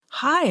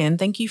Hi, and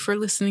thank you for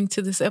listening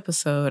to this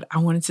episode. I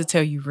wanted to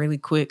tell you really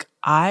quick,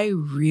 I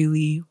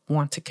really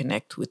want to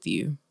connect with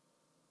you.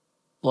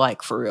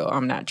 Like, for real,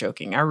 I'm not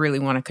joking. I really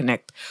want to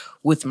connect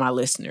with my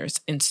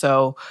listeners. And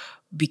so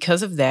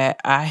because of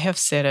that, I have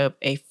set up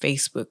a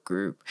Facebook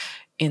group.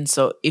 And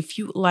so if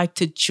you would like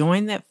to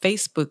join that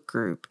Facebook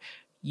group,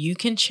 you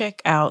can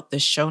check out the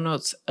show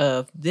notes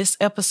of this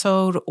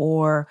episode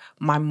or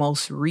my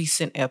most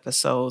recent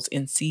episodes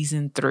in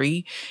season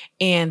 3.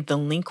 And the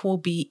link will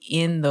be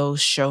in those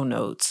show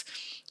notes.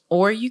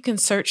 Or you can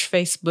search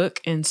Facebook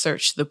and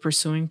search the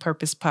Pursuing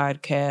Purpose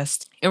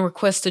podcast and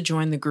request to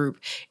join the group.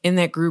 In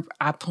that group,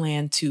 I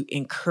plan to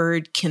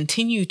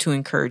continue to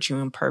encourage you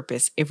in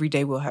purpose. Every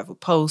day we'll have a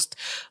post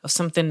of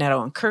something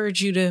that'll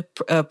encourage you to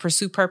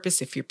pursue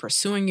purpose. If you're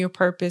pursuing your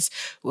purpose,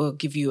 we'll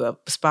give you a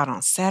spot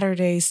on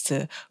Saturdays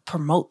to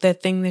promote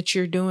that thing that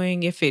you're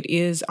doing, if it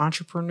is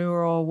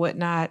entrepreneurial or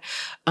whatnot.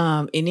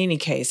 In any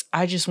case,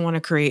 I just want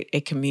to create a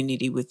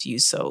community with you.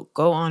 So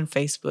go on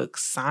Facebook,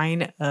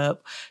 sign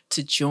up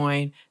to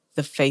join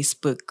the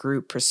Facebook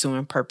group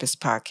Pursuing Purpose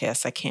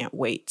Podcast. I can't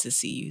wait to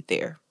see you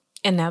there.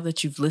 And now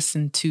that you've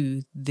listened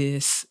to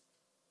this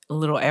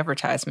little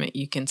advertisement,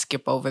 you can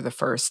skip over the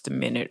first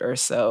minute or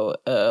so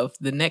of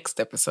the next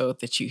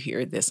episode that you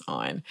hear this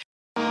on.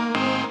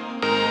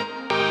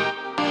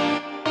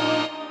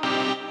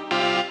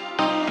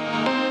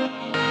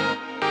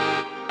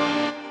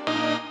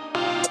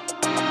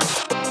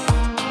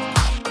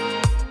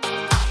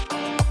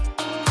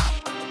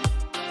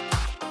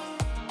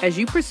 As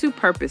you pursue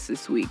purpose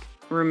this week,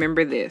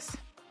 remember this.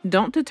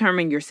 Don't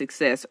determine your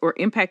success or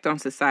impact on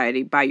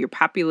society by your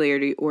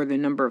popularity or the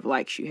number of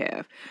likes you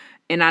have.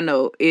 And I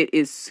know it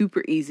is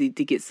super easy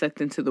to get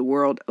sucked into the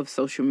world of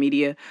social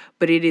media,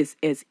 but it is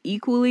as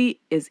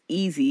equally as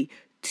easy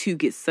to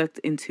get sucked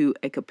into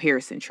a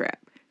comparison trap.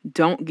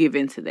 Don't give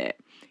into that.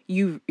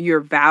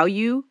 Your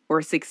value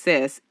or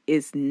success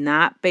is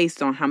not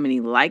based on how many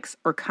likes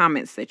or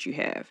comments that you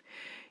have.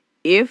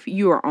 If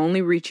you are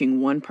only reaching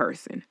one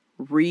person,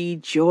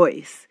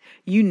 rejoice.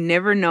 You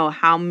never know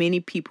how many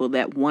people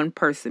that one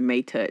person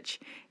may touch.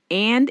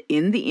 And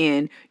in the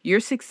end, your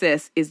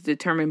success is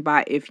determined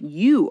by if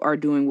you are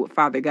doing what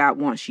Father God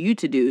wants you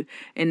to do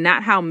and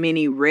not how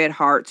many red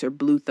hearts or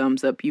blue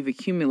thumbs up you've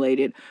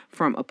accumulated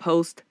from a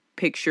post,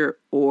 picture,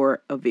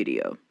 or a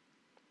video.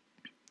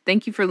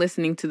 Thank you for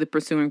listening to the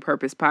Pursuing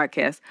Purpose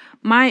podcast.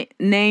 My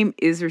name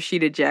is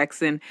Rashida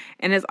Jackson.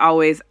 And as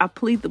always, I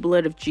plead the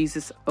blood of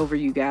Jesus over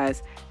you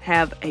guys.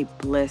 Have a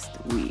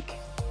blessed week.